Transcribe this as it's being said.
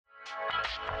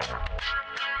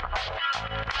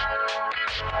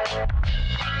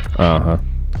Uh-huh.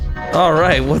 All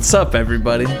right, what's up,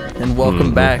 everybody? And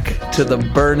welcome back to the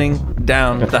Burning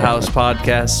Down the House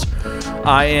podcast.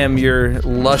 I am your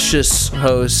luscious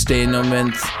host, Daniel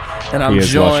Minth, and I'm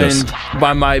joined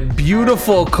by my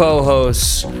beautiful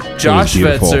co-hosts, Josh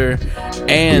Fetzer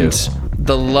and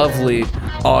the lovely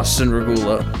Austin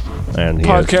Regula. And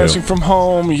podcasting from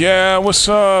home. Yeah, what's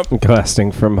up?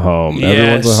 Podcasting from home.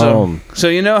 Everyone's at home. So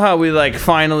you know how we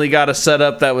finally got a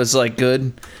setup that was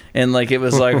good? And it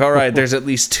was all right, there's at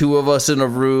least two of us in a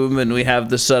room and we have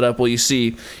the setup. Well, you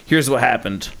see, here's what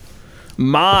happened.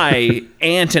 My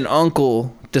aunt and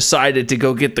uncle decided to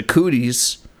go get the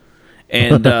cooties.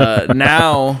 And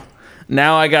now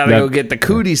I got to go get the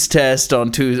cooties test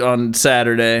on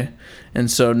Saturday.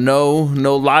 And so no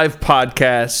live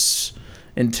podcasts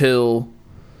until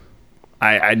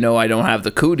I know I don't have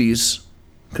the cooties,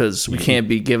 because we can't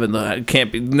be given no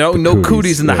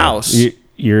cooties in the house.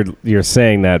 You're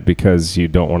saying that because you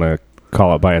don't want to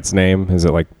call it by its name? Is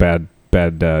it like bad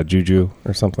juju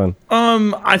or something?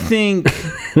 I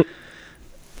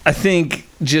think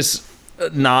just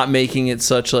not making it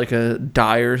such a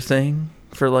dire thing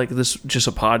for this, just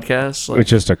a podcast. It's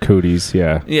just a cooties,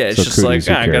 yeah. Yeah, it's so just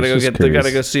I gotta go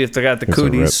see if they got the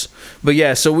cooties. But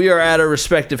yeah, so we are at our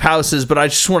respective houses, but I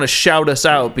just want to shout us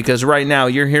out, because right now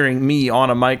you're hearing me on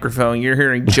a microphone, you're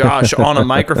hearing Josh on a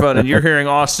microphone, and you're hearing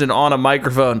Austin on a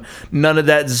microphone. None of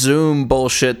that Zoom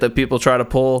bullshit that people try to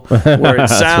pull where it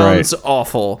sounds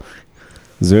awful.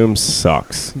 Zoom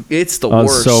sucks. It's the on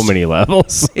worst. So many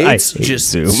levels. It's just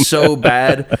Zoom. So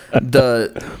bad.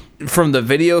 From the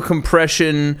video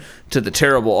compression to the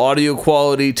terrible audio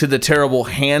quality to the terrible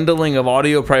handling of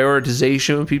audio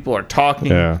prioritization when people are talking.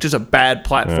 Yeah. Just a bad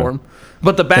platform. Yeah.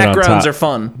 But the backgrounds are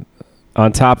fun.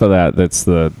 On top of that, that's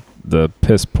the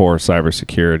piss poor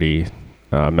cybersecurity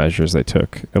measures they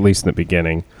took, at least in the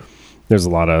beginning. There's a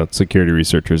lot of security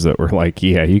researchers that were like,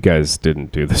 yeah, you guys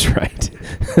didn't do this right.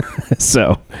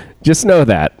 So just know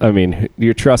that. I mean,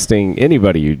 you're trusting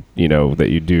anybody you know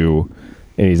that you do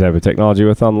any type of technology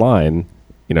with online,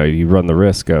 you run the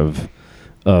risk of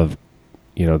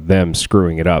them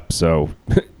screwing it up. So,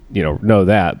 know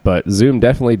that. But Zoom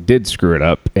definitely did screw it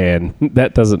up, and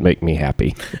that doesn't make me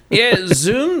happy. Yeah,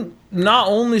 Zoom not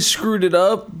only screwed it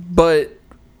up, but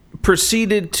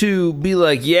proceeded to be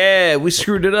like, yeah, we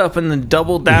screwed it up, and then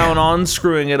double down on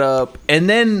screwing it up. And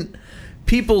then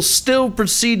people still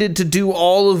proceeded to do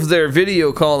all of their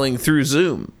video calling through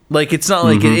Zoom. It's not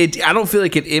like it I don't feel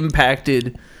like it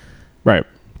impacted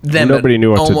them. Nobody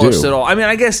knew what to do almost at all. I mean,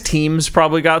 I guess Teams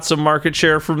probably got some market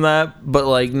share from that,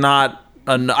 but not.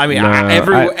 I mean,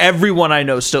 everyone I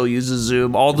know still uses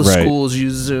Zoom. All the schools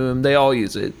use Zoom. They all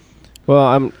use it.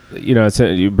 Well,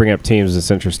 you bring up Teams.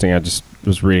 It's interesting. I just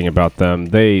was reading about them.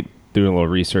 They doing a little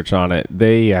research on it.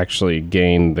 They actually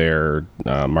gained their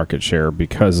market share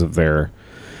because of their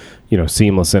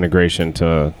seamless integration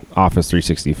to Office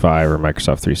 365 or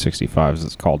Microsoft 365 as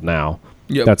it's called now.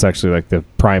 Yep. That's actually the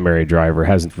primary driver.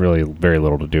 Hasn't really very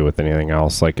little to do with anything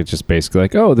else. It's just basically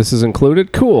oh, this is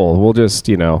included. Cool. We'll just,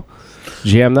 jam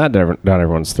that down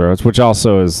everyone's throats, which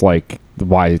also is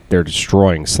why they're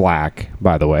destroying Slack,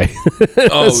 by the way.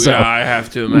 Oh, yeah, I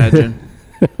have to imagine.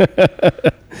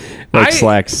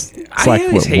 Slack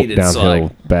went downhill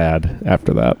Slack. Bad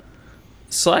after that.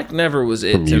 Slack never was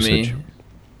it to me.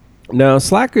 No,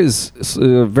 Slack is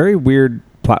a very weird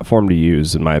platform to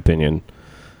use, in my opinion.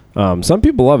 Some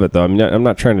people love it, though. I'm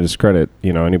not trying to discredit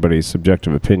anybody's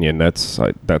subjective opinion. That's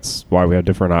why we have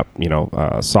different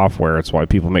software. It's why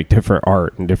people make different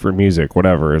art and different music,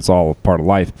 whatever. It's all part of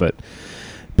life. But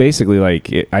basically,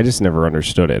 I just never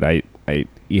understood it.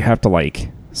 You have to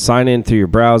sign in through your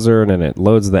browser, and then it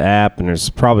loads the app, and there's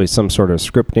probably some sort of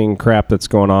scripting crap that's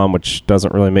going on, which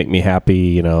doesn't really make me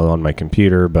happy, on my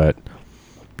computer, but.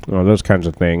 Those kinds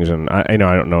of things, and I know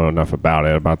I don't know enough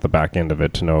about the back end of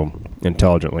it to know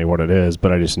intelligently what it is,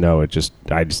 but I just know I just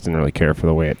didn't really care for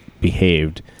the way it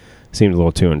behaved. It seemed a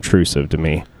little too intrusive to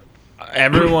me.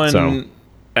 Everyone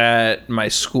at my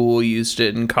school used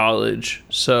it in college,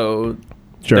 so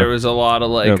there was a lot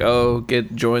of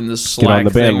join the Slack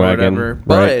thing or whatever.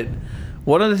 But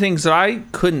one of the things that I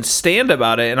couldn't stand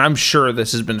about it, and I'm sure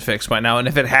this has been fixed by now, and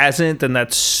if it hasn't, then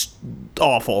that's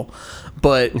awful.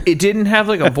 But it didn't have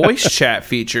a voice chat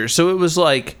feature, so it was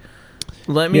I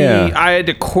had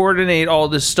to coordinate all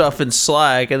this stuff in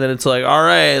Slack, and then it's all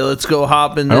right, let's go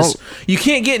hop in this. You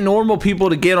can't get normal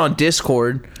people to get on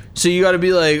Discord, so you got to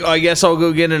be I guess I'll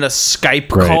go get in a Skype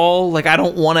call. I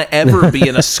don't want to ever be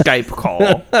in a Skype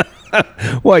call.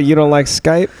 What, you don't like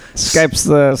Skype? Skype's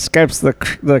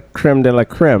the creme de la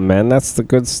creme, man. That's the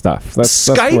good stuff. That's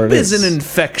Skype where it is an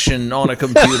infection on a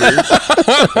computer.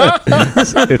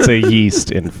 It's a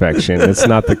yeast infection. It's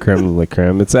not the creme de la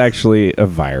creme. It's actually a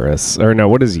virus. Or no,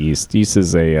 what is yeast? Yeast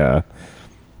is a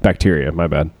bacteria. My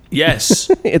bad. Yes.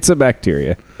 It's a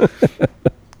bacteria.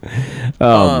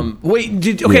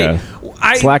 Wait. Okay.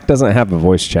 Yeah. Slack doesn't have a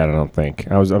voice chat. I don't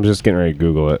think. I'm just getting ready to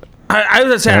Google it. I was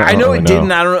gonna say I know really it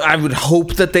didn't. I don't. I would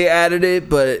hope that they added it,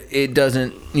 but it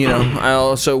doesn't. You know, I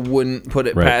also wouldn't put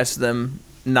it past them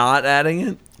not adding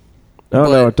it. Oh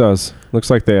no, it does. Looks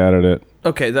like they added it.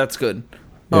 Okay, that's good.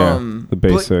 Yeah, the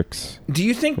basics. Do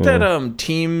you think that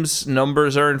Teams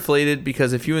numbers are inflated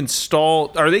because if you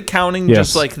install, are they counting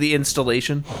just like the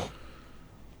installation?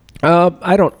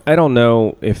 I don't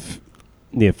know if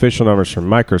the official numbers from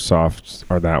Microsoft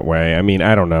are that way. I mean,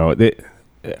 I don't know.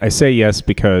 I say yes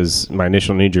because my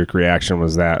initial knee-jerk reaction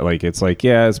was that, like, it's like,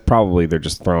 yeah, it's probably they're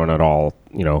just throwing it all,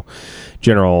 you know,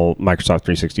 general Microsoft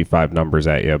 365 numbers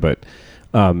at you, but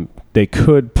they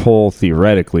could pull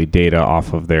theoretically data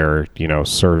off of their, you know,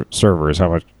 servers, how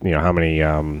much, you know, how many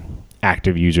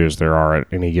active users there are at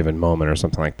any given moment or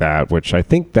something like that, which I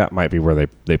think that might be where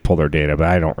they pull their data, but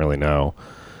I don't really know.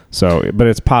 So, but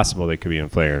it's possible they could be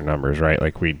inflating their numbers, right?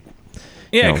 Like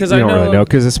because I don't really know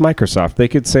because it's Microsoft. They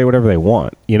could say whatever they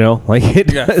want, you know. Like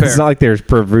it's not like they're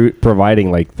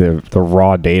providing like the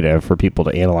raw data for people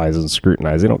to analyze and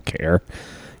scrutinize. They don't care,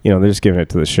 you know. They're just giving it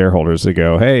to the shareholders to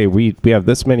go, hey, we have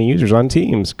this many users on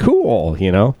Teams, cool,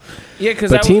 you know. Yeah,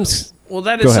 because Teams.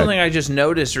 That is something I just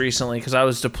noticed recently because I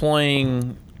was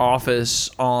deploying Office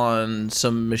on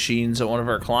some machines at one of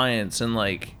our clients, and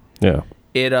like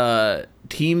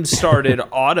Teams started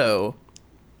auto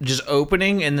just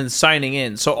opening and then signing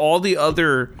in. So all the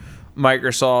other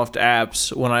Microsoft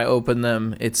apps, when I open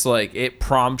them, it's like it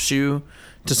prompts you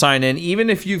to sign in. Even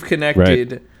if you've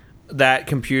connected that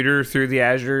computer through the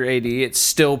Azure AD, it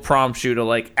still prompts you to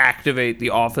like activate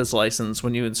the Office license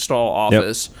when you install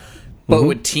Office. Yep. But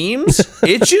with Teams,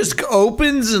 it just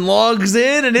opens and logs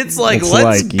in, and it's like,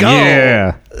 let's go.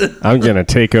 Yeah, I'm going to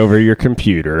take over your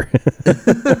computer.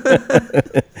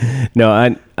 No,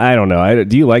 I don't know.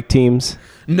 Do you like Teams?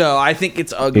 No, I think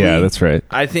it's ugly. Yeah, that's right.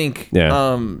 I think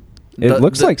it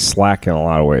looks like Slack in a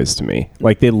lot of ways to me.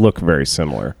 Like they look very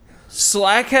similar.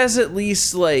 Slack has at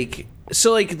least like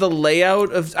the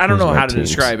layout of, I don't know how to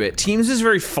describe it. Teams is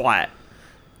very flat.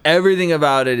 Everything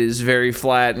about it is very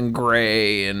flat and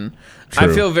gray, and I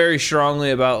feel very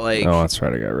strongly about like. Oh, that's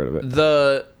right. I got rid of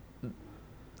it.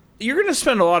 You're going to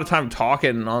spend a lot of time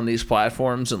talking on these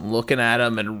platforms and looking at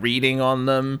them and reading on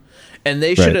them, and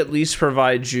they should at least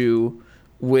provide you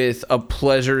with a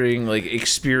pleasuring like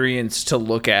experience to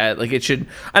look at. Like it should,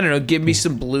 I don't know, give me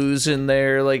some blues in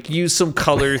there, like use some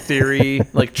color theory,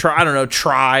 like try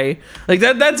like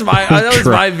that. That was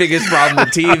my biggest problem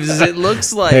with Teams is it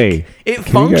looks like it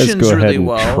functions really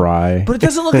well, but it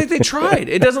doesn't look like they tried.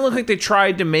 It doesn't look like they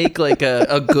tried to make like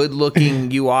a good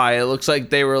looking UI. It looks like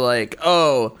they were like,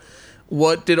 oh,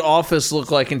 what did Office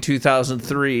look like in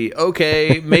 2003?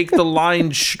 Okay, make the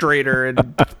line straighter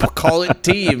and call it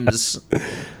Teams.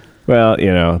 Well,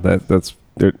 you know, that's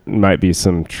there might be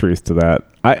some truth to that.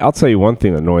 I'll tell you one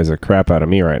thing that annoys the crap out of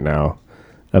me right now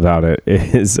about it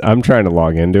is I'm trying to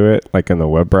log into it, like in the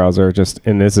web browser,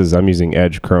 I'm using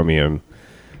Edge Chromium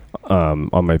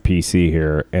on my PC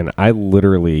here, and I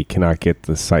literally cannot get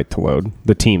the site to load,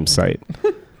 the Teams site.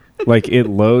 Like it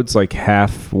loads like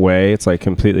halfway. It's like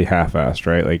completely half-assed,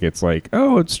 right? Like it's like,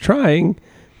 oh, it's trying.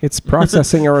 It's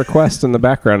processing a request in the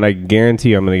background. I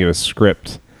guarantee I'm going to get a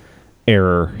script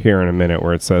error here in a minute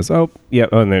where it says, oh, yep,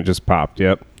 oh, and then it just popped.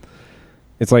 Yep.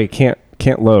 It's like it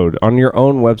can't load on your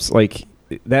own website. Like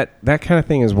that kind of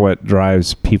thing is what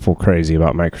drives people crazy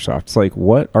about Microsoft. It's like,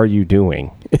 what are you doing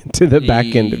to the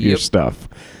back end of your stuff?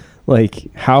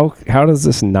 Like how does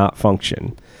this not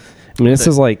function? I mean, this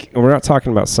is like, we're not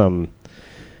talking about some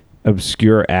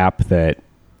obscure app that,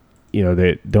 you know,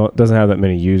 that doesn't have that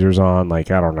many users on. Like,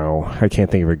 I don't know. I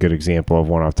can't think of a good example of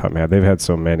one off the top of my head. They've had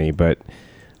so many, but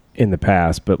in the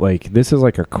past. But like, this is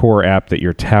like a core app that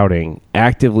you're touting,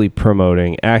 actively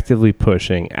promoting, actively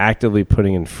pushing, actively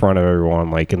putting in front of everyone,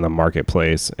 like in the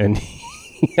marketplace. And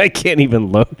I can't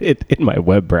even load it in my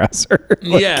web browser.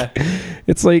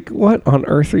 It's like, what on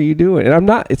earth are you doing? And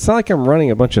it's not like I'm running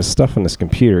a bunch of stuff on this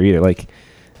computer either. Like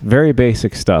very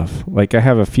basic stuff. Like I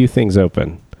have a few things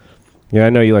open. Yeah, I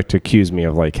know you like to accuse me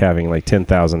of like having like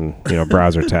 10,000, you know,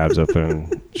 browser tabs open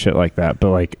and shit like that.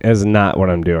 But like, that's not what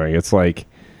I'm doing. It's like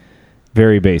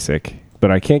very basic,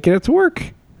 but I can't get it to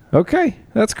work. Okay,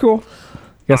 that's cool.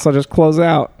 guess I'll just close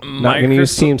out. Not going to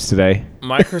use Teams today.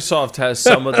 Microsoft has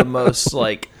some of the most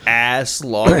like ass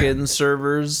login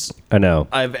servers I know.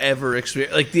 I've ever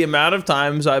experienced. Like the amount of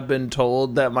times I've been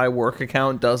told that my work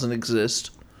account doesn't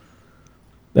exist.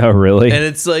 Oh, really? And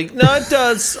it's like, no, it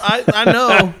does. I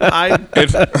know.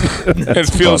 It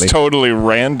feels funny. totally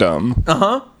random.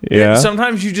 Yeah.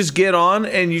 Sometimes you just get on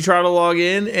and you try to log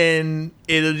in and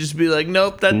it'll just be like,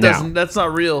 nope, that's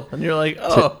not real. And you're like,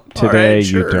 oh, Today all right,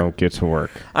 sure. you don't get to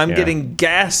work. I'm Yeah. getting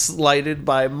gaslighted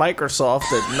by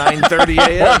Microsoft at 9:30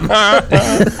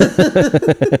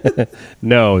 a.m.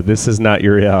 No, this is not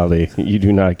your reality. You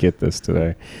do not get this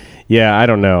today. Yeah, I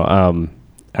don't know.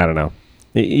 I don't know.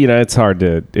 It's hard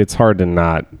to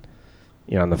not,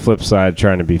 on the flip side,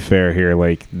 trying to be fair here,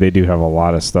 like they do have a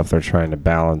lot of stuff they're trying to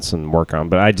balance and work on,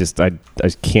 but I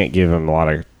can't give them a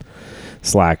lot of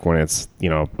slack when it's,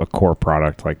 a core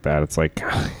product like that. It's like,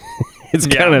 it's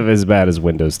kind of as bad as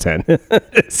Windows 10.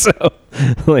 So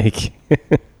like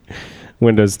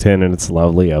Windows 10 and its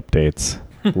lovely updates,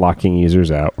 locking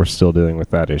users out. We're still dealing with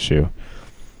that issue.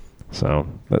 So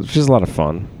that's just a lot of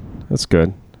fun. That's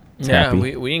good. Yeah,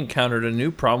 we encountered a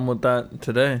new problem with that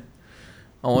today.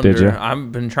 I wonder. Did you?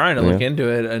 I've been trying to look into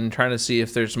it and trying to see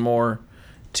if there's more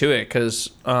to it because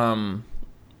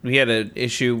we had an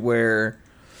issue where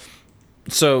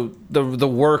the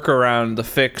workaround, the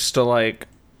fix to like,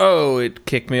 oh, it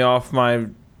kicked me off my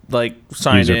like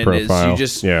sign User in profile. is you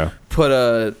just put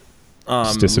a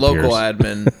local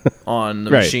admin on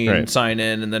the machine, sign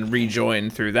in, and then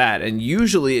rejoin through that, and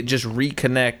usually it just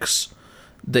reconnects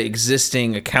the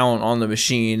existing account on the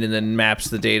machine and then maps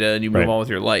the data and you move on with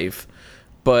your life.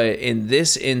 But in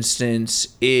this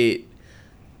instance, it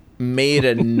made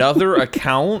another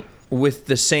account with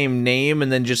the same name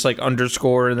and then just like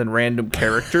underscore and then random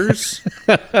characters.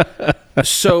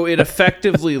 So it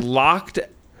effectively locked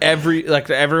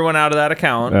everyone out of that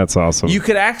account. That's awesome. You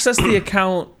could access the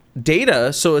account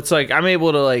data, so it's like I'm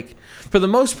able to like, for the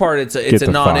most part, it's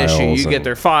a non-issue. You get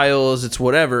their files, it's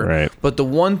whatever. Right. But the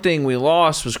one thing we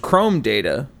lost was Chrome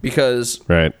data because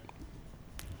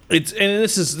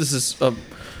this is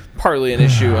partly an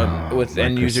issue with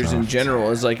end users in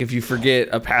general. Is like if you forget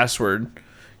a password,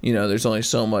 there's only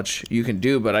so much you can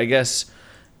do. But I guess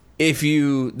this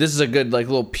is a good like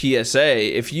little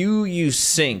PSA. If you use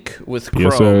Sync with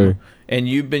Chrome and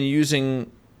you've been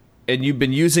using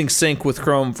Sync with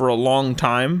Chrome for a long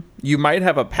time, you might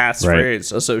have a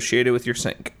passphrase associated with your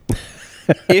Sync.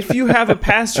 If you have a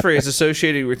passphrase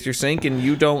associated with your Sync and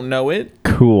you don't know it,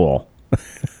 cool.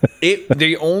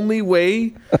 The only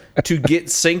way to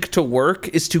get Sync to work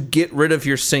is to get rid of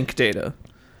your Sync data.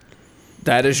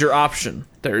 That is your option.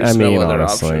 There is no other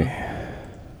option.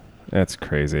 That's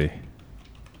crazy.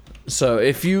 So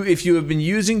if you have been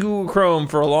using Google Chrome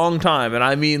for a long time, and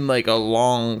I mean like a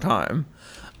long time,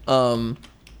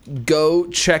 go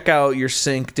check out your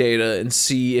sync data and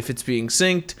see if it's being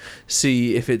synced,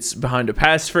 see if it's behind a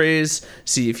passphrase,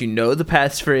 see if you know the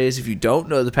passphrase. If you don't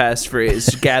know the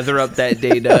passphrase, gather up that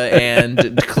data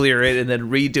and clear it and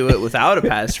then redo it without a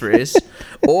passphrase.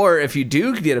 Or if you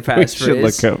do get a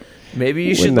passphrase, maybe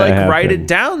you should like write it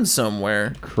down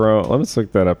somewhere. Chrome. Let's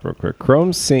look that up real quick.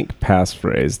 Chrome Sync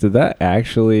passphrase. Did that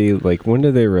actually when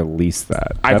did they release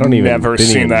that? I've never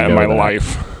seen that in my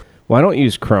life. Well, I don't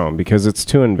use Chrome because it's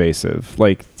too invasive.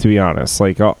 Like, to be honest,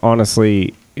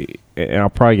 honestly, and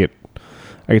I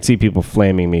could see people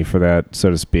flaming me for that, so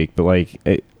to speak. But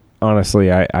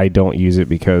honestly, I don't use it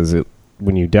because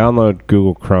when you download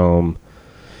Google Chrome,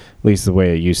 at least the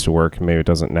way it used to work, maybe it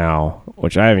doesn't now,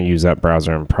 which I haven't used that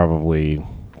browser in probably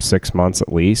 6 months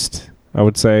at least, I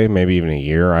would say, maybe even a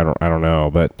year. I don't know.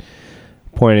 But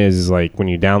point is when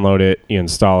you download it, you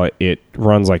install it, it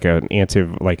runs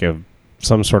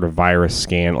some sort of virus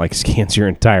scan, scans your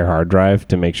entire hard drive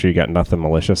to make sure you got nothing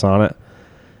malicious on it.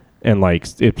 And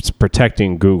it's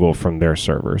protecting Google from their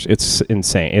servers. It's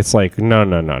insane. It's no.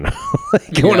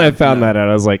 When I found that out,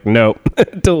 I was like, nope,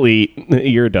 delete,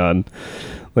 you're done.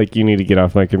 You need to get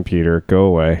off my computer, go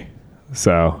away.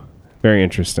 So very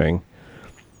interesting.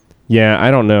 Yeah,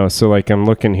 I don't know. So I'm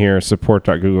looking here,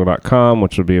 support.google.com,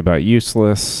 which would be about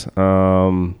useless.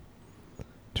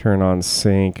 Turn on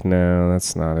sync. No,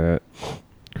 that's not it.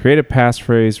 Create a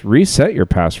passphrase. Reset your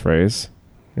passphrase.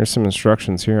 There's some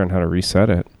instructions here on how to reset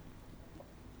it.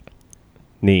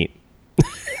 Neat.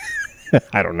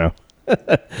 I don't know.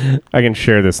 I can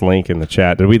share this link in the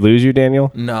chat. Did we lose you,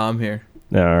 Daniel? No, I'm here.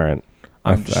 No, all right.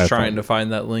 I'm just trying to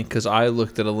find that link because I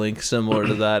looked at a link similar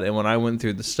to that, and when I went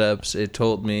through the steps, it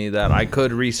told me that I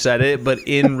could reset it, but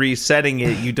in resetting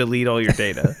it, you delete all your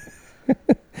data.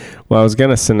 Well, I was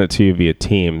going to send it to you via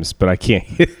Teams, but I can't.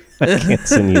 I can't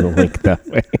send you the link that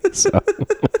way. So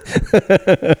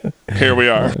Here we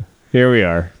are. here we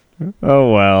are.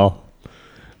 Oh, well.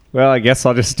 Well, I guess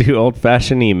I'll just do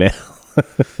old-fashioned email.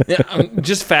 Yeah,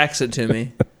 just fax it to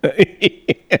me.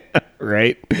 Yeah,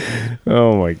 right?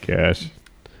 Oh, my gosh.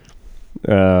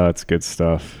 That's good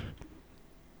stuff.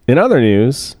 In other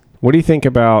news, what do you think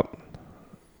about,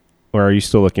 or are you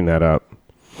still looking that up?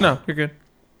 No, you're good.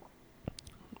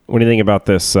 What do you think about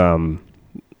this, the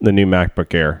new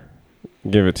MacBook Air?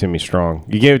 Give it to me strong.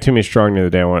 You gave it to me strong the other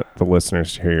day. I want the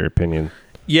listeners to hear your opinion.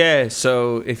 Yeah,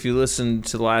 so if you listened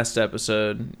to the last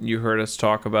episode, you heard us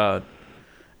talk about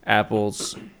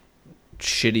Apple's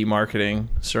shitty marketing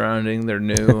surrounding their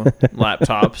new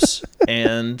laptops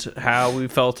and how we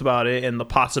felt about it and the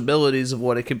possibilities of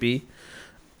what it could be.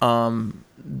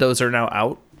 Those are now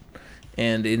out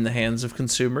and in the hands of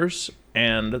consumers,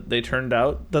 and they turned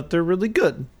out that they're really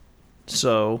good.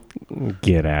 So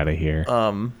Get out of here.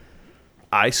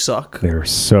 I suck. They're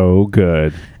so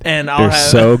good. And They're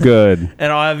so good.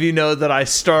 And I'll have you know that I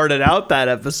started out that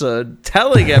episode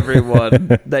telling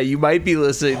everyone that you might be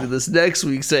listening to this next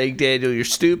week saying, Daniel, you're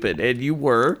stupid. And you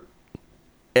were.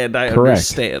 And I Correct.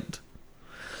 understand.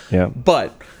 Yeah.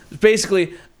 But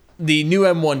basically, the new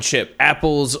M1 chip,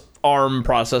 Apple's ARM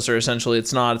processor, essentially,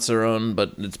 it's their own,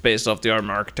 but it's based off the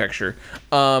ARM architecture.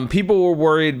 People were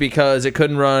worried because it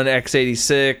couldn't run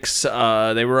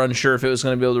x86. They were unsure if it was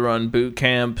going to be able to run Boot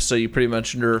Camp, so you pretty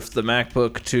much nerfed the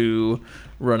MacBook to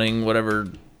running whatever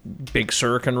Big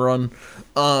Sur can run.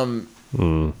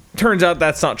 Turns out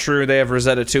that's not true. They have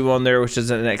Rosetta 2 on there, which is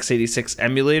an x86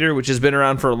 emulator, which has been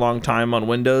around for a long time on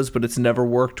Windows, but it's never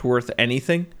worked worth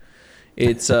anything.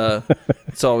 It's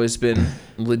always been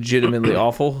legitimately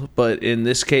awful, but in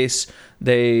this case,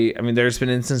 there's been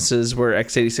instances where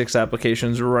x86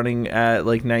 applications were running at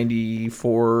like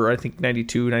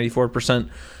 94%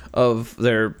 of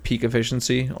their peak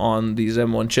efficiency on these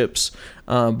M1 chips.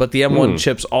 But the M1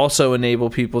 chips also enable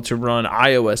people to run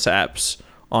iOS apps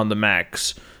on the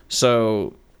Macs.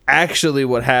 So actually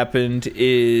what happened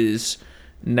is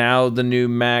now the new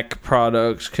Mac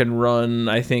products can run,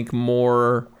 I think,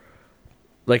 more...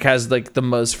 has the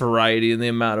most variety in the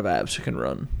amount of apps it can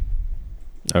run.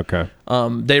 Okay.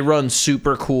 They run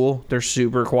super cool. They're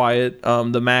super quiet.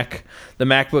 The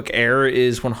MacBook Air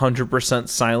is 100%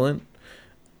 silent.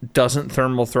 Doesn't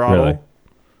thermal throttle.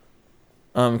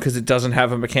 Really? Because it doesn't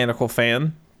have a mechanical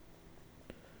fan.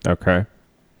 Okay.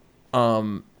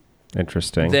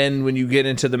 Interesting. Then when you get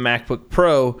into the MacBook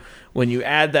Pro, when you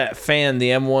add that fan, the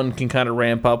M1 can kind of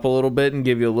ramp up a little bit and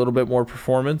give you a little bit more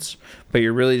performance, but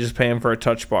you're really just paying for a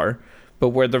touch bar. But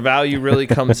where the value really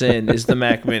comes in is the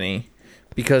Mac Mini,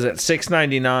 because at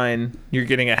 $699, you're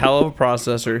getting a hell of a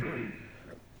processor,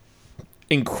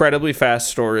 incredibly fast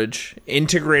storage,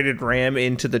 integrated RAM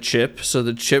into the chip, so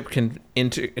the chip can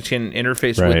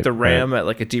interface with the RAM at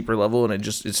like a deeper level, and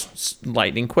it's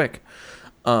lightning quick.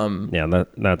 Yeah,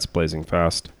 that's blazing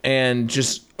fast. And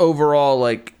just overall,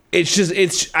 I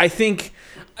think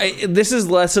this is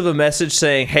less of a message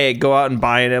saying, hey, go out and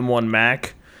buy an M1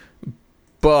 Mac,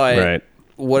 but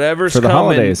whatever's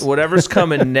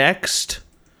coming next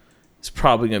is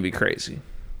probably going to be crazy.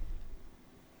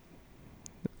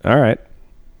 All right.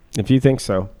 If you think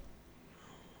so.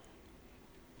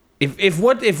 If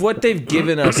what they've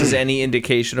given us is any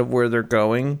indication of where they're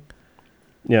going,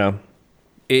 yeah.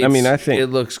 I think it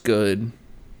looks good.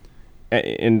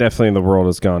 And definitely the world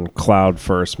has gone cloud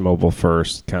first, mobile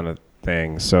first kind of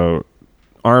thing. So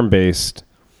ARM based,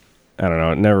 I don't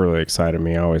know, it never really excited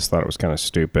me. I always thought it was kind of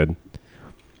stupid.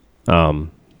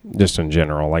 Just in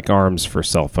general, like ARM's for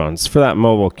cell phones, for that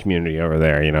mobile community over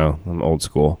there, I'm old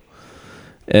school.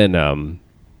 And,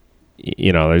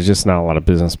 there's just not a lot of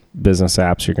business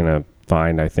apps you're going to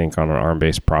find, I think, on an ARM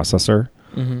based processor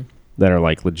that are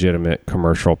like legitimate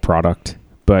commercial product.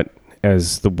 But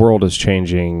as the world is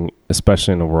changing,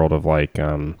 especially in the world of like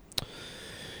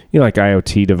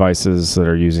IoT devices that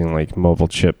are using like mobile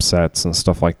chipsets and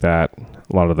stuff like that,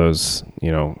 a lot of those,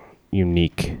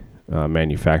 unique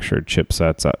manufactured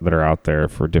chipsets that are out there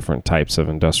for different types of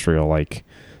industrial like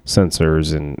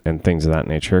sensors and things of that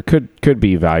nature could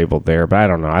be valuable there. But I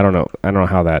don't know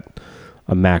how that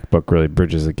a MacBook really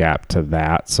bridges the gap to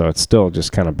that. So it still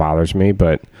just kind of bothers me,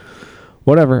 but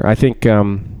whatever. I think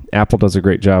Apple does a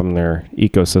great job in their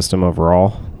ecosystem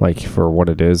overall. Like for what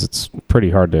it is, it's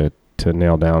pretty hard to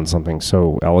nail down something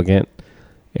so elegant.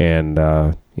 And,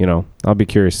 I'll be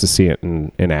curious to see it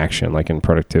in action, like in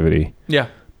productivity. Yeah.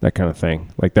 That kind of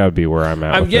thing. Like that would be where I'm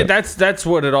at. That's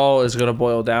what it all is going to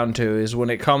boil down to, is when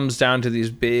it comes down to these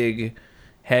big,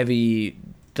 heavy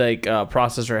like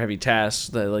processor heavy tasks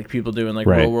that like people do in like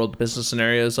Right. real world business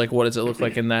scenarios. Like, what does it look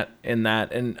like in that? And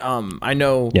I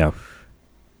know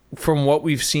from what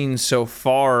we've seen so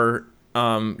far,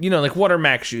 like what are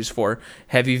Macs used for?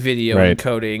 Heavy video Right.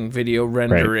 encoding, video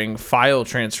rendering, file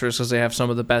transfers, because they have some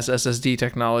of the best SSD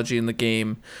technology in the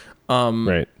game.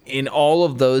 Right. In all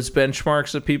of those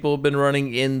benchmarks that people have been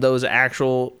running in those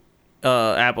actual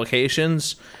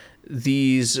applications,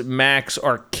 these Macs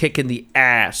are kicking the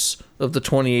ass of the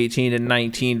 2018 and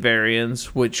 19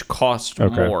 variants, which cost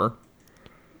more.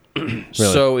 Really?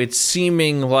 So it's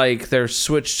seeming like their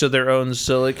switch to their own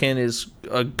silicon is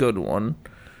a good one.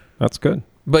 That's good.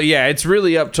 But yeah, it's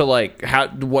really up to like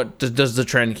what does the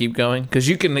trend keep going? Because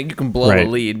you can blow a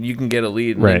lead, you can get a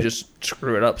lead, and then just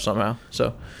screw it up somehow.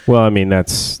 So well, I mean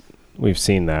we've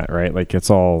seen that, right? Like it's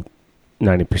all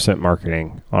 90%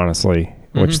 marketing, honestly,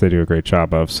 which they do a great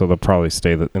job of. So they'll probably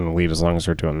stay in the lead as long as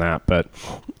they're doing that. But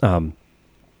and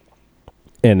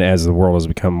as the world has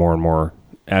become more and more,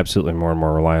 absolutely more and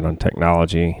more reliant on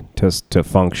technology to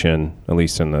function, at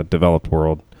least in the developed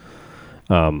world,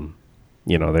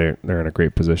 they're in a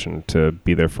great position to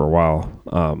be there for a while,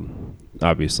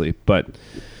 obviously. But,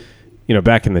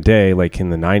 back in the day, like in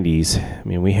the 90s, I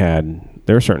mean,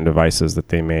 there were certain devices that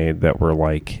they made that were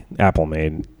like Apple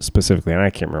made specifically, and I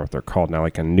can't remember what they're called now,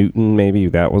 like a Newton, maybe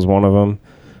that was one of them.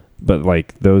 But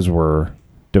like those were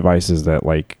devices that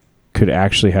like could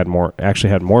actually had more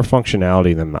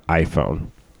functionality than the iPhone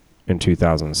in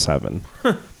 2007.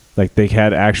 Like they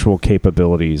had actual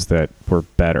capabilities that were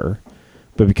better.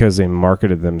 But because they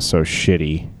marketed them so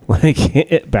shitty,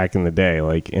 like back in the day,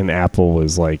 like, and Apple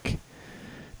was like,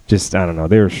 just, I don't know,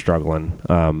 they were struggling.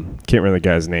 Can't remember the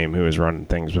guy's name who was running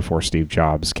things before Steve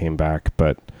Jobs came back.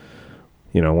 But,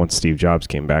 once Steve Jobs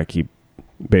came back, he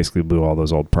basically blew all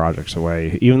those old projects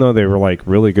away, even though they were like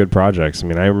really good projects. I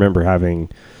mean, I remember I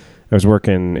was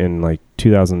working in like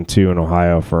 2002 in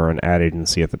Ohio for an ad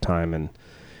agency at the time. And,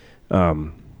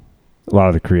 a lot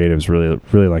of the creatives really,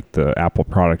 really liked the Apple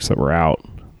products that were out.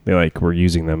 They were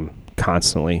using them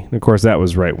constantly. And of course, that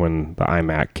was right when the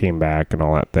iMac came back and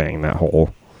all that thing, that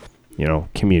whole,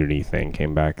 community thing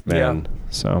came back then. Yeah.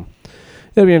 So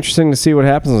it'll be interesting to see what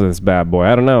happens with this bad boy.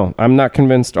 I don't know. I'm not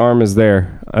convinced ARM is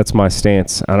there. That's my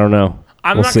stance. I don't know.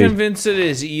 We'll not convinced it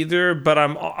is either, but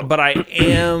I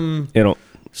am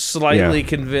slightly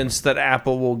convinced that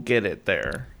Apple will get it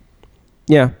there.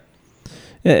 Yeah.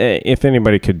 If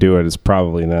anybody could do it, it's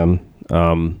probably them.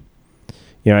 Isn't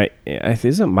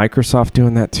Microsoft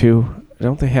doing that too?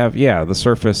 Don't they have? Yeah, the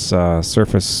Surface.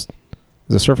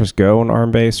 Is the Surface Go an ARM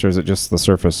based, or is it just the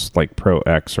Surface like Pro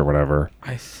X or whatever?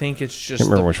 I think it's just. I can't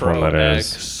remember which Pro one that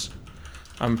X. is.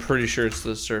 I'm pretty sure it's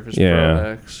the Surface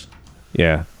Pro X.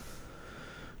 Yeah.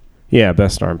 Yeah,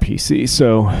 best ARM PC.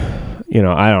 So, I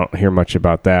don't hear much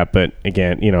about that, but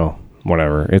again,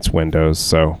 whatever. It's Windows,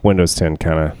 so Windows 10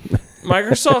 kind of.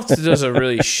 Microsoft does a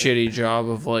really shitty job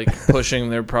of pushing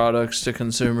their products to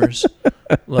consumers.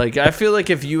 I feel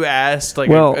like if you asked a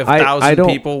 1,000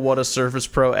 people what a Surface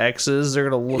Pro X is, they're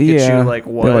gonna look at you like,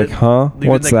 what? They're like, huh? Leaving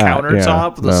What's the that?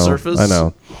 countertop, the Surface. I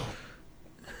know.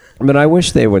 But I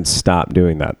wish they would stop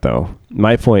doing that, though.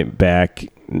 My point back,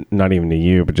 not even to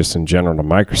you, but just in general to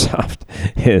Microsoft,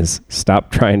 is stop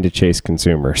trying to chase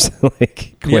consumers.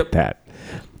 Quit that.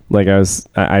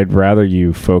 I'd rather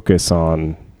you focus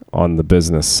on the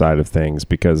business side of things,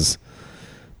 because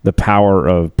the power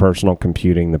of personal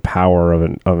computing, the power of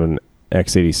an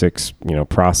x86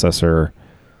 processor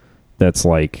that's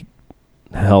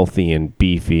healthy and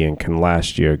beefy and can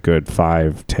last you a good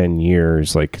 5-10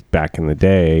 years, like back in the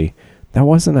day, that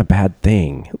wasn't a bad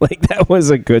thing. That was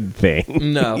a good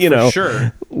thing. No, for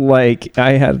sure.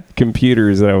 I had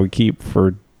computers that I would keep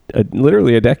for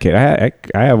literally a decade. I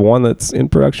have one that's in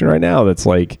production right now that's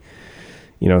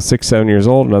 6-7 years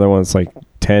old. Another one's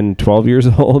 10, 12 years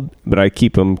old, but I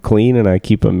keep them clean and I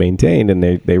keep them maintained, and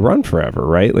they run forever,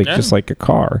 right? Just like a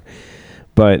car.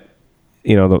 But,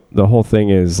 the whole thing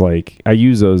is I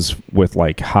use those with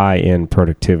high-end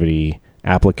productivity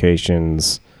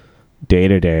applications,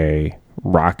 day-to-day,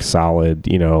 rock solid,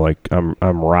 I'm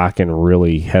rocking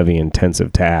really heavy,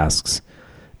 intensive tasks.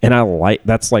 And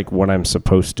that's what I'm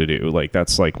supposed to do.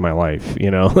 That's my life,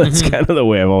 that's kind of the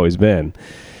way I've always been.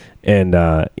 And,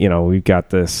 we've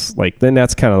got this, then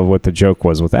that's kind of what the joke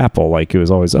was with Apple. It was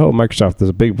always, Microsoft does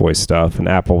the big boy stuff, and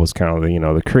Apple was kind of the,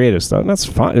 the creative stuff. And that's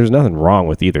fine. There's nothing wrong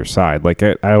with either side.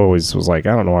 I always was I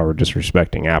don't know why we're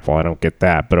disrespecting Apple. I don't get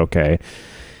that, but okay.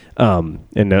 And,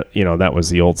 that was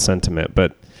the old sentiment.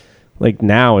 But,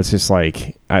 now it's just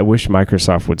I wish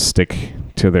Microsoft would stick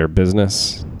to their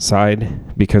business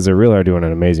side, because they really are doing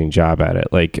an amazing job at it.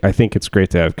 I think it's great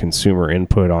to have consumer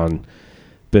input on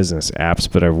business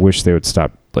apps, but I wish they would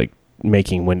stop like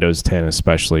making Windows 10,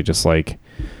 especially just like,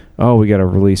 oh, we got to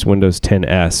release Windows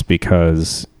 10s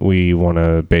because we want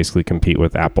to basically compete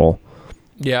with Apple.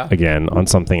 Yeah. Again, on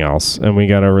something else. And we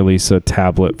got to release a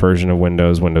tablet version of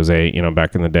Windows 8,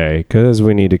 back in the day, because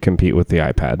we need to compete with the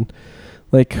iPad.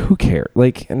 Like, who cares?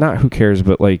 Like, not who cares,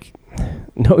 but like,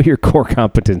 know your core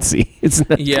competency. It's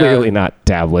clearly not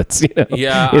tablets,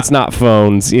 Yeah. It's not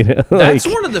phones, That's like,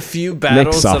 one of the few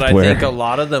battles that I software. think a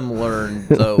lot of them learned,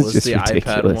 though, was just the ridiculous.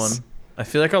 iPad one. I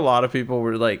feel like a lot of people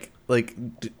were like,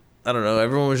 I don't know,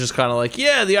 everyone was just kind of like,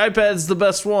 yeah, the iPad's the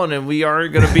best one, and we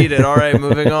aren't going to beat it. All right,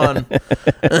 moving on.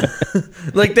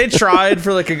 Like, they tried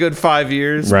for, like, a good 5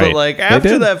 years, Right. but, like, They after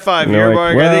did. that 5 And year they're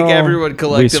mark, like, I think well, everyone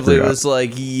collectively screwed up. was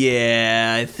like,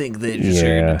 yeah, I think they just are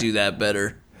going Yeah. to do that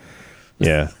better.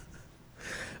 Yeah.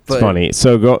 But, It's funny.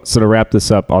 So to wrap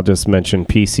this up, I'll just mention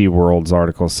PC World's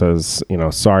article says,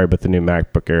 sorry, but the new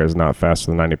MacBook Air is not faster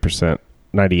than 98%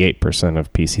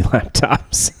 of PC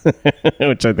laptops,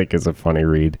 which I think is a funny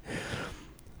read.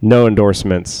 No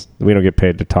endorsements. We don't get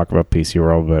paid to talk about PC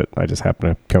World, but I just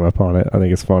happen to come up on it. I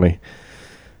think it's funny.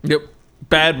 Yep.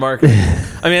 Bad marketing.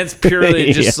 I mean, it's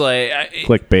purely just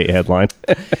Clickbait headline.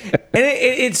 And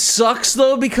it sucks,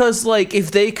 though, because, like,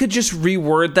 if they could just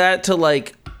reword that to,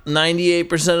 like,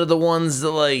 98% of the ones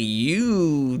that, like,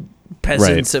 you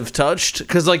peasants have touched,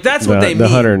 because, like, that's what they mean. The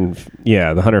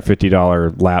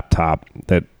 $150 laptop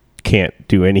that can't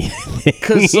do anything.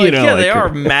 Because, like, they are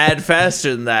mad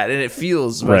faster than that, and it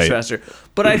feels much faster.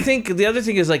 But I think the other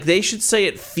thing is, like, they should say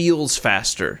it feels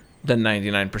faster than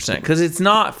 99%, because it's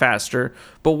not faster.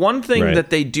 But one thing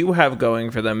that they do have going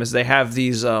for them is they have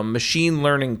these machine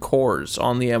learning cores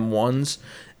on the M1s,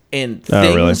 and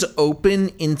things open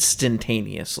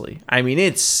instantaneously. I mean,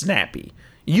 it's snappy.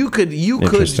 You could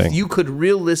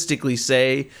realistically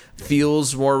say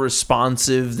feels more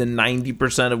responsive than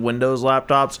 90% of Windows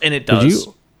laptops, and it does.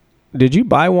 Did you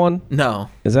buy one?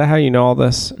 No. Is that how you know all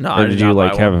this? No, or I did did you not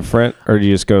like buy have one. a friend, or did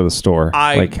you just go to the store?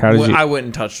 I you? went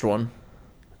and touched one.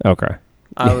 Okay.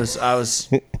 I was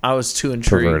too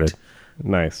intrigued. Perverted.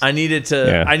 Nice. I needed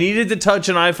to touch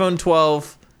an iPhone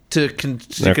 12 to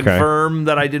confirm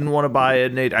that I didn't want to buy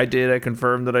it. And I did. I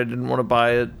confirmed that I didn't want to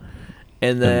buy it.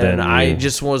 And then I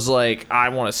just was like, I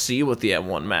want to see what the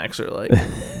M1 Max are like.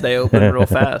 They open real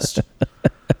fast.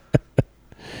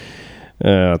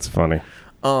 That's funny.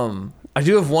 I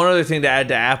do have one other thing to add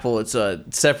to Apple. It's a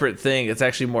separate thing. It's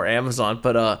actually more Amazon.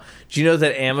 But do you know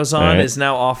that Amazon is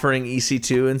now offering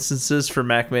EC2 instances for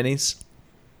Mac Minis?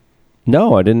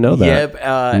 No, I didn't know that.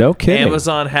 Yep. No kidding.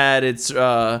 Amazon had its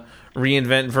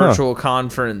reInvent virtual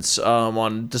conference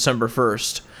on December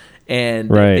 1st. And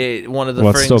one of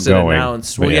the things that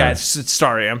announced... Well, it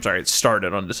started. I'm sorry. It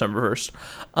started on December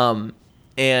 1st.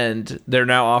 And they're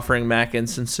now offering Mac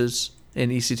instances in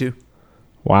EC2.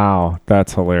 Wow,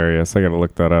 that's hilarious. I got to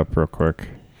look that up real quick.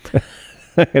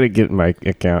 I got to get my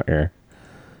account here.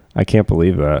 I can't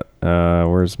believe that.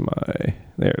 Where's my...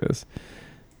 There it is.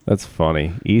 That's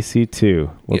funny.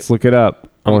 EC2. Let's look it up.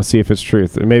 I want to see if it's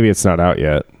truth. Maybe it's not out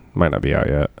yet. Might not be out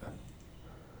yet.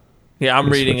 Yeah, I'm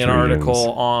reading an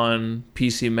article on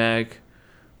PC Mag.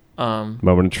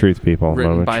 Moment of truth, people.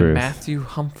 Written Moment by of truth. Matthew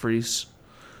Humphreys.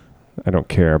 I don't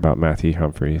care about Matthew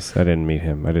Humphreys. I didn't meet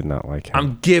him. I did not like him.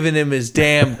 I'm giving him his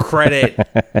damn credit.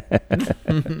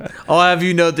 I'll have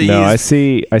you know that I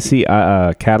see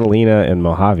Catalina and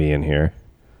Mojave in here.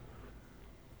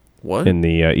 What? In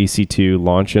the EC2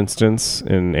 launch instance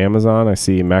in Amazon, I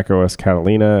see macOS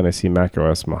Catalina and I see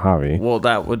macOS Mojave. Well,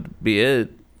 that would be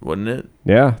it, wouldn't it?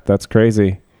 Yeah, that's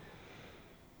crazy.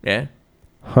 Yeah.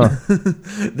 Huh.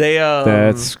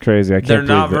 That's crazy. I can't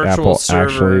believe that Apple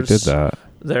actually did that.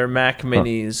 They're Mac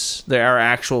Minis. They are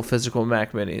actual physical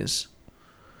Mac Minis.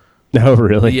 Oh,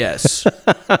 really? Yes.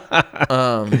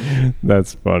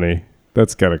 That's funny.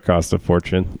 That's got to cost a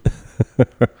fortune.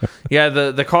 Yeah,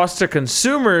 the cost to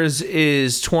consumers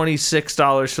is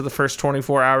 $26 for the first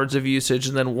 24 hours of usage,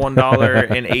 and then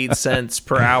 $1.08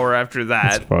 per hour after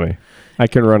that. That's funny. I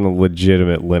can run a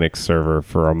legitimate Linux server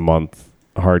for a month,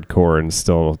 hardcore,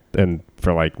 and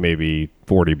for like maybe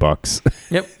 $40.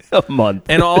 Yep, a month.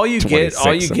 And all you get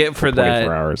for that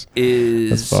hours. is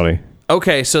that's funny.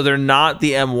 Okay, so they're not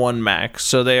the M1 Macs.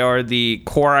 So they are the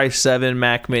Core i7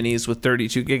 Mac Minis with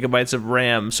 32 gigabytes of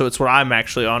RAM. So it's what I'm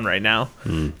actually on right now.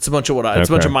 It's a bunch of it's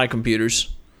a bunch of my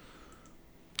computers.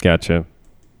 Gotcha.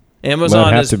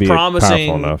 Amazon is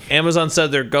promising. Amazon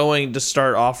said they're going to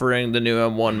start offering the new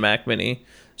M1 Mac Mini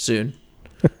soon.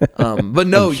 But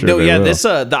the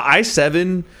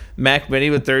i7 Mac Mini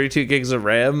with 32 gigs of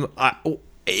RAM.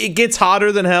 it gets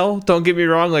hotter than hell. Don't get me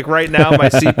wrong. Like right now, my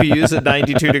CPU's at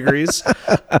 92 degrees.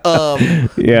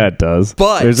 Yeah, it does.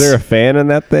 But is there a fan in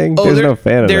that thing? There's no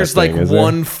fan in that there's thing. There's like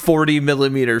one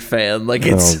 40-millimeter fan. Like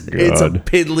it's a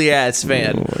piddly ass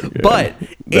fan. But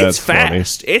it's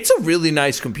fast. Funny. It's a really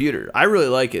nice computer. I really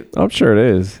like it. I'm sure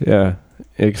it is. Yeah.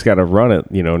 It's got to run at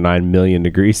 9 million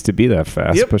degrees to be that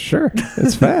fast. Yep. But sure,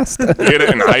 it's fast. Get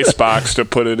an ice box to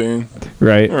put it in.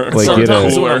 Right. Like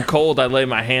sometimes when I'm cold, I lay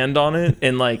my hand on it,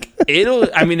 and like it'll.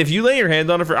 I mean, if you lay your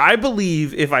hand on it I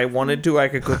believe if I wanted to, I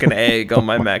could cook an egg on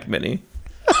my Mac Mini.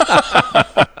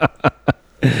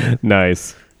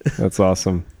 Nice. That's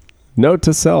awesome. Note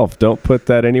to self: don't put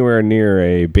that anywhere near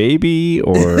a baby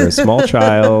or a small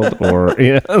child, or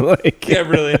Yeah,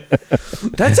 really.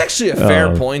 That's actually a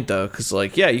fair point, though, because a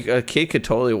kid could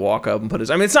totally walk up and put his.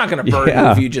 I mean, it's not going to burn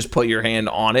you if you just put your hand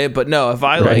on it, but no, if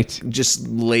I just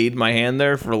laid my hand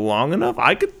there for long enough,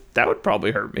 that would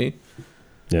probably hurt me.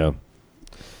 Yeah.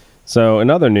 So in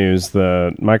other news,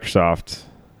 the Microsoft,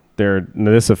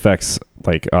 this affects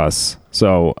like us.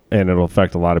 So, and it'll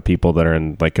affect a lot of people that are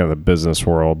in like kind of the business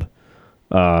world.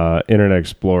 Internet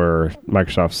Explorer,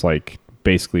 Microsoft's like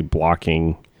basically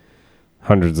blocking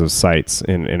hundreds of sites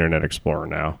in Internet Explorer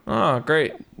now. Oh,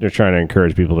 great. They're trying to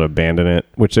encourage people to abandon it,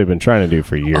 which they've been trying to do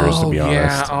for years, to be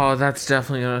honest. Oh, that's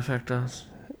definitely going to affect us.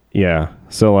 Yeah.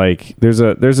 So like there's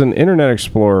an Internet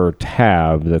Explorer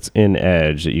tab that's in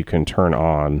Edge that you can turn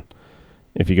on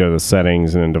if you go to the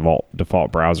settings and then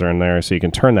default browser in there. So you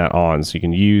can turn that on. So you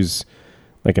can use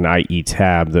like an IE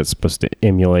tab that's supposed to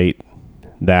emulate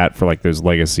that for like those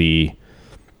legacy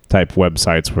type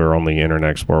websites where only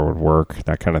Internet Explorer would work,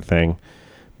 that kind of thing.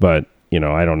 But,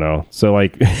 I don't know. So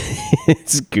like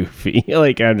it's goofy.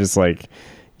 Like I'm just like,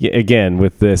 again,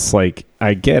 with this, like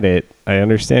I get it. I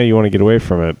understand you want to get away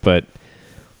from it, but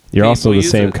you're also the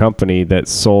same company that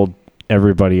sold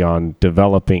everybody on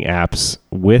developing apps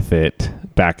with it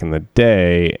back in the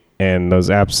day, and those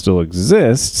apps still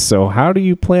exist. So how do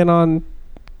you plan on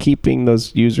keeping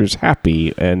those users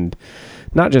happy? And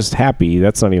not just happy,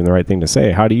 that's not even the right thing to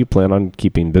say. How do you plan on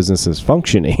keeping businesses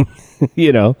functioning?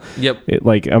 Yep.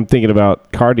 Like I'm thinking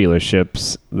about car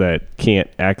dealerships that can't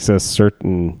access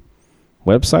certain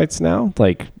websites now.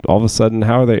 Like all of a sudden,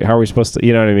 how are we supposed to,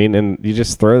 you know what I mean? And you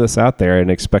just throw this out there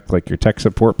and expect like your tech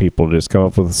support people to just come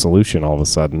up with a solution all of a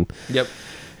sudden. Yep.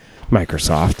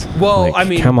 Microsoft. Well, I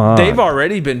mean, come on. They've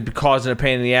already been causing a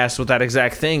pain in the ass with that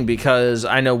exact thing, because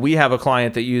I know we have a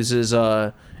client that uses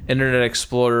Internet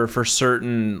Explorer for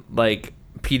certain like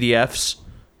PDFs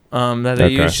that they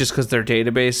use just because their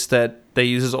database that they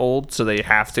use is old, so they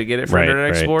have to get it from Internet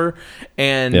Explorer.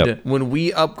 And when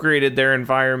we upgraded their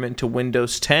environment to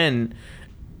Windows 10,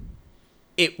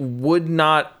 it would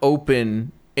not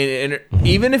open.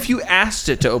 Even if you asked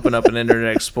it to open up an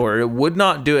Internet Explorer, it would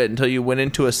not do it until you went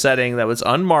into a setting that was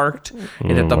unmarked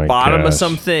and at the bottom of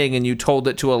something, and you told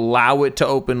it to allow it to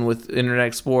open with Internet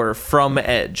Explorer from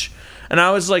Edge. And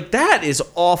I was like, that is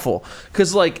awful.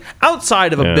 Because, like,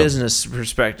 outside of a business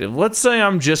perspective, let's say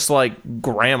I'm just like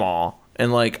grandma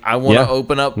and, like, I want to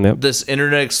open up this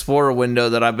Internet Explorer window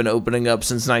that I've been opening up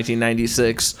since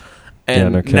 1996.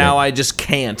 And now I just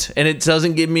can't. And it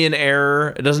doesn't give me an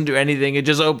error. It doesn't do anything. It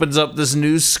just opens up this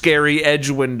new scary Edge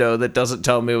window that doesn't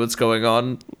tell me what's going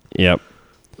on. Yep.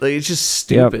 Like, it's just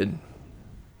stupid.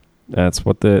 Yep.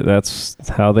 That's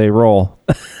how they roll.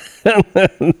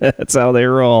 That's how they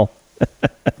roll.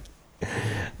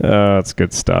 That's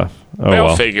good stuff.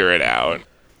 They'll figure it out.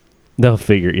 They'll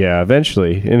figure,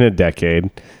 eventually, in a decade.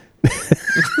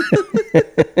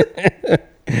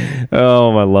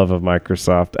 Oh, my love of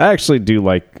Microsoft. I actually do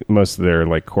like most of their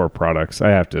like core products, I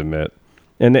have to admit.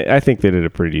 And I think they did a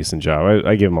pretty decent job.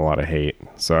 I give them a lot of hate.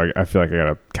 So I feel like I got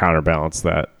to counterbalance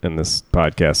that in this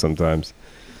podcast sometimes.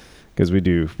 Because we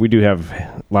do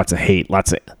have lots of hate,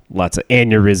 lots of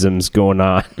aneurysms going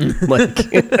on.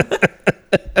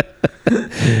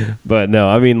 But no,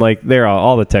 I mean, like, they're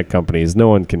all the tech companies. No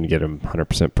one can get them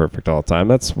 100% perfect all the time.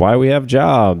 That's why we have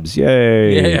jobs.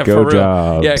 Yay! Yeah, go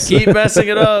Jobs. Yeah, keep messing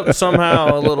it up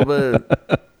somehow a little bit.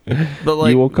 But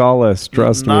like, you will call us.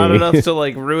 Trust me. Not enough to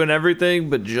like ruin everything,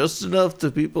 but just enough to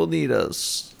people need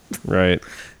us. Right.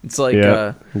 It's like,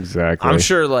 exactly. I'm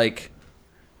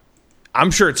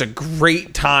sure it's a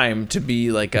great time to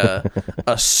be like a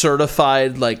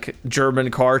certified like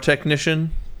German car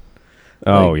technician.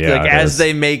 Oh, like as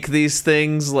they make these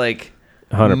things like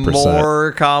 100%.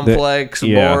 more complex,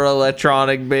 more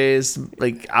electronic based.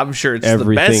 Like I'm sure it's the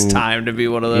best time to be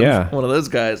one of them, one of those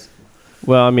guys.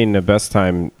 Well, I mean, the best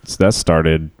time that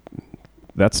started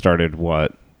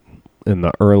what in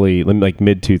the early like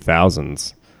mid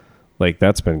 2000s. Like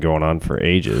that's been going on for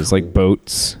ages. Like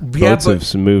boats Yeah,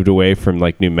 have moved away from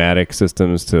like pneumatic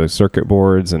systems to circuit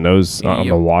boards, and those on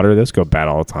the water, those go bad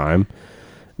all the time.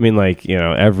 I mean, like, you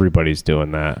know, everybody's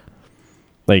doing that.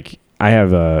 Like we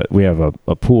have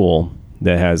a pool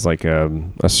that has like a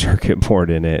circuit board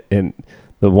in it, and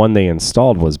the one they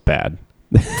installed was bad.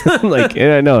 Like,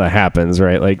 and I know that happens,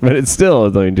 right? Like, but it's still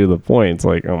doesn't do the point. It's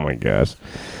like, oh my gosh,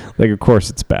 like of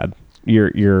course it's bad.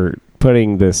 You're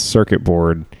putting this circuit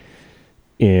board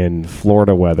in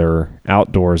Florida weather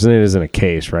outdoors, and it isn't a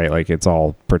case, right? Like it's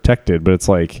all protected, but it's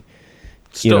like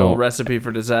still a recipe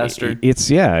for disaster. I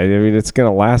mean, it's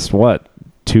gonna last what,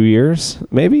 2 years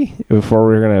maybe before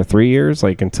we're gonna have 3 years,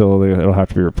 like until it'll have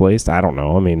to be replaced. I don't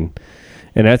know. I mean,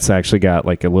 and that's actually got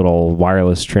like a little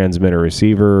wireless transmitter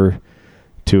receiver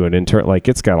to an internal, like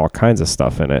it's got all kinds of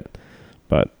stuff in it.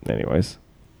 But anyways,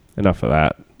 enough of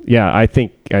that. Yeah, I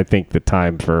think the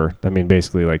time for, I mean,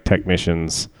 basically like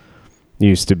technicians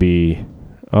used to be,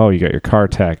 oh, you got your car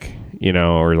tech, you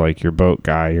know, or like your boat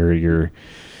guy or your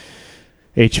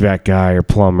HVAC guy or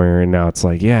plumber, and now it's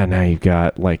like, yeah, now you've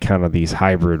got like kind of these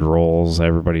hybrid roles.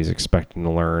 Everybody's expecting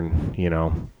to learn, you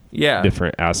know,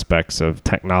 different aspects of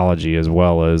technology as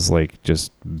well as like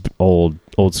just old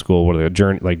school, what are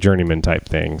they, journeyman type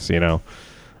things, you know,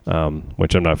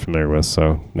 which I'm not familiar with,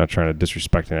 so not trying to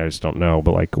disrespect it. I just don't know,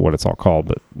 but like what it's all called.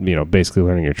 But you know, basically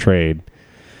learning your trade.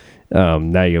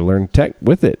 Now you learn tech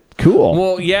with it. Cool.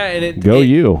 Well, yeah, and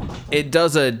it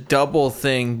does a double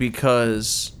thing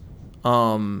because,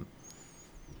 in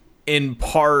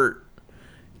part,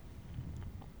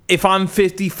 if I'm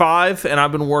 55 and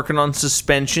I've been working on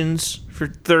suspensions for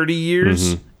 30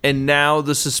 years, and now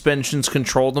the suspensions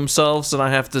control themselves, and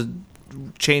I have to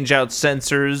change out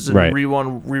sensors and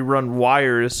rerun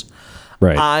wires,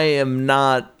 I am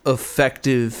not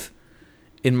effective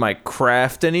in my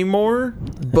craft anymore.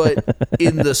 But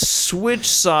in the Switch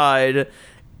side,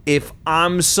 if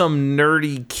I'm some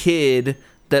nerdy kid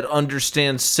that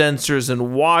understands sensors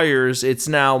and wires, it's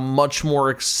now much more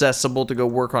accessible to go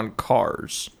work on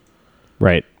cars.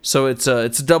 Right. So it's a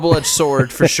double-edged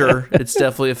sword for sure. It's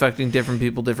definitely affecting different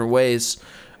people different ways.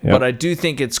 Yep. But I do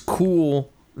think it's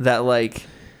cool that like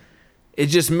it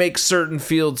just makes certain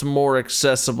fields more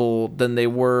accessible than they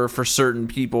were for certain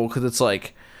people, because it's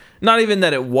like, not even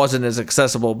that it wasn't as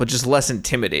accessible, but just less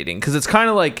intimidating. Because it's kind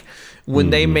of like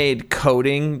when they made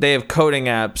coding, they have coding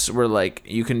apps where like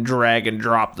you can drag and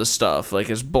drop the stuff like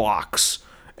as blocks.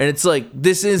 And it's like,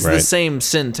 this is the same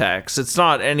syntax. It's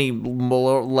not any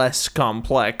less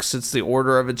complex. It's the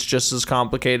order of it's just as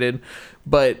complicated.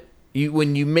 But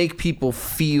when you make people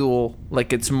feel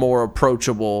like it's more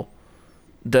approachable,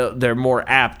 they're more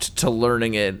apt to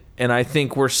learning it. And I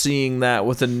think we're seeing that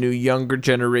with a new younger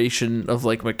generation of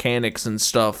like mechanics and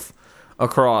stuff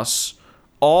across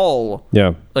all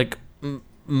like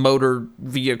motor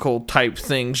vehicle type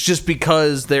things, just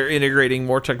because they're integrating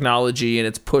more technology and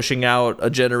it's pushing out a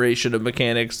generation of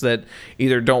mechanics that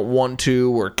either don't want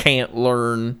to or can't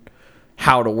learn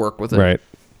how to work with it.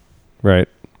 Right.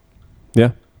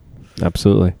 Yeah,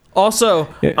 absolutely. Also,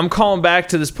 I'm calling back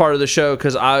to this part of the show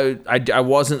because I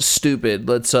wasn't stupid.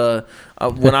 Let's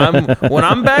when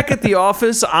I'm back at the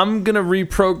office, I'm gonna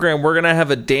reprogram. We're gonna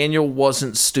have a Daniel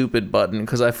wasn't stupid button,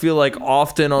 because I feel like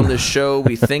often on this show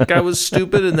we think I was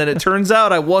stupid and then it turns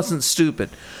out I wasn't stupid.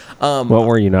 What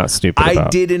were you not stupid about? I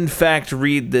did in fact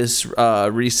read this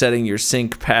resetting your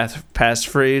sync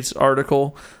passphrase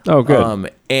article. Oh,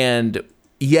 good. And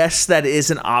yes, that is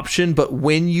an option, but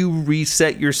when you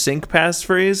reset your sync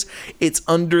passphrase, it's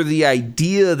under the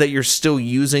idea that you're still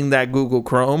using that Google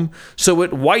Chrome, so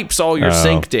it wipes all your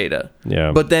sync data.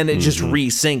 Yeah. But then it just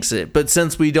resyncs it. But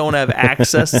since we don't have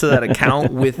access to that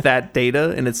account with that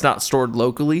data and it's not stored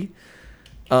locally,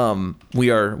 we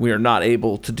are not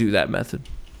able to do that method.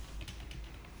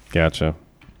 Gotcha.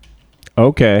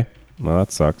 Okay. Well,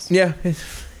 that sucks. Yeah,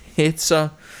 it's I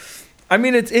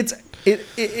mean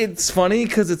it's funny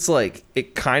because it's like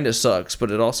it kind of sucks,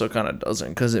 but it also kind of doesn't,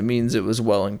 because it means it was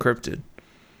well encrypted.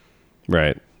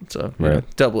 Right. So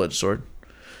double-edged sword.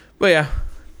 But yeah,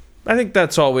 I think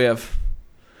that's all we have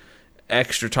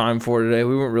extra time for today.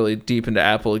 We weren't really deep into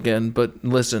Apple again, but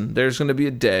listen, there's going to be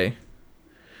a day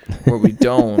where we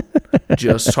don't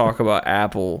just talk about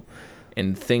Apple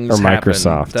and things or happen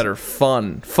Microsoft that are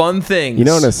fun things. You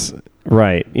notice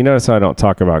how I don't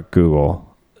talk about Google.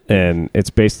 And it's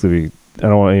basically, I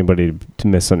don't want anybody to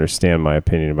misunderstand my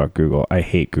opinion about Google. I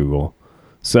hate Google.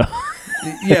 So,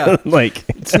 yeah, like,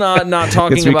 it's not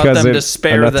talking about them to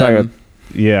spare them.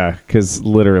 Yeah, because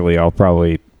literally I'll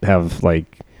probably have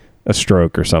like a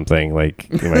stroke or something.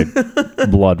 Like my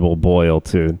blood will boil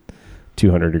to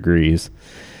 200 degrees.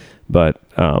 But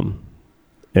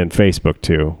and Facebook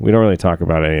too. We don't really talk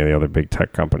about any of the other big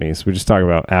tech companies. We just talk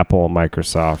about Apple,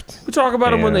 Microsoft. We talk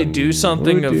about them when they do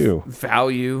something of do.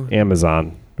 value.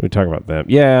 Amazon. We talk about them.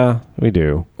 Yeah, we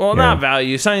do. Well, yeah. not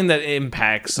value, something that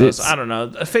impacts us. I don't know.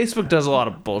 Facebook does a lot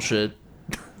of bullshit.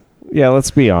 Yeah, let's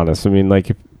be honest. I mean, like,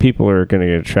 if people are going to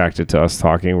get attracted to us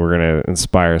talking, we're going to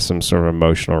inspire some sort of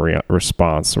emotional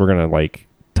response. We're going to, like,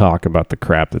 talk about the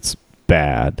crap that's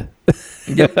bad.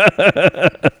 Yep.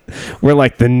 We're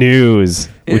like the news.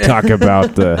 We talk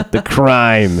about the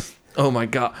crime. Oh, my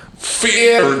God.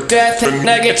 Fear, death, and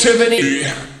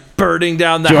negativity. Burning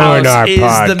down the Join house our is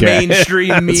podcast. the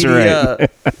mainstream media.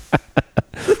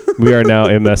 Right. We are now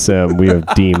MSM. We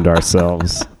have deemed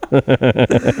ourselves.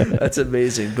 That's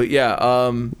amazing. But yeah,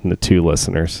 And the 2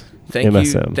 listeners. thank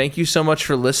MSM. you. Thank you so much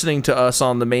for listening to us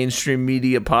on the Mainstream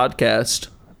Media Podcast.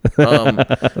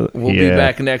 We'll be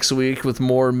back next week with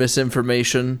more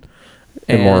misinformation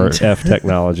and more F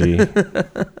technology.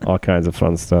 All kinds of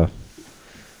fun stuff.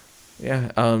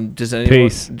 Yeah. Does anyone?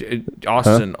 Peace.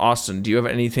 Austin, do you have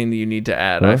anything that you need to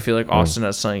add? Huh? I feel like Austin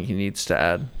has something he needs to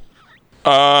add.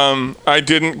 I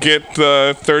didn't get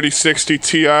the 3060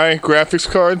 Ti graphics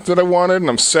card that I wanted, and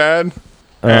I'm sad.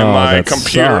 And my that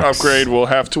computer sucks. upgrade will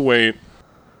have to wait.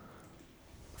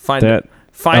 Find That.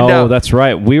 out. That's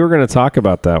right. We were going to talk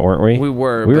about that, weren't we? We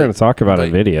were. We were but- going to talk about but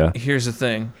NVIDIA. Here's the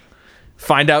thing.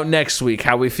 Find out next week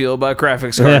how we feel about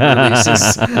graphics card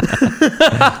releases.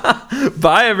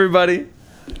 Bye, everybody.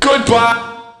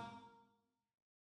 Goodbye.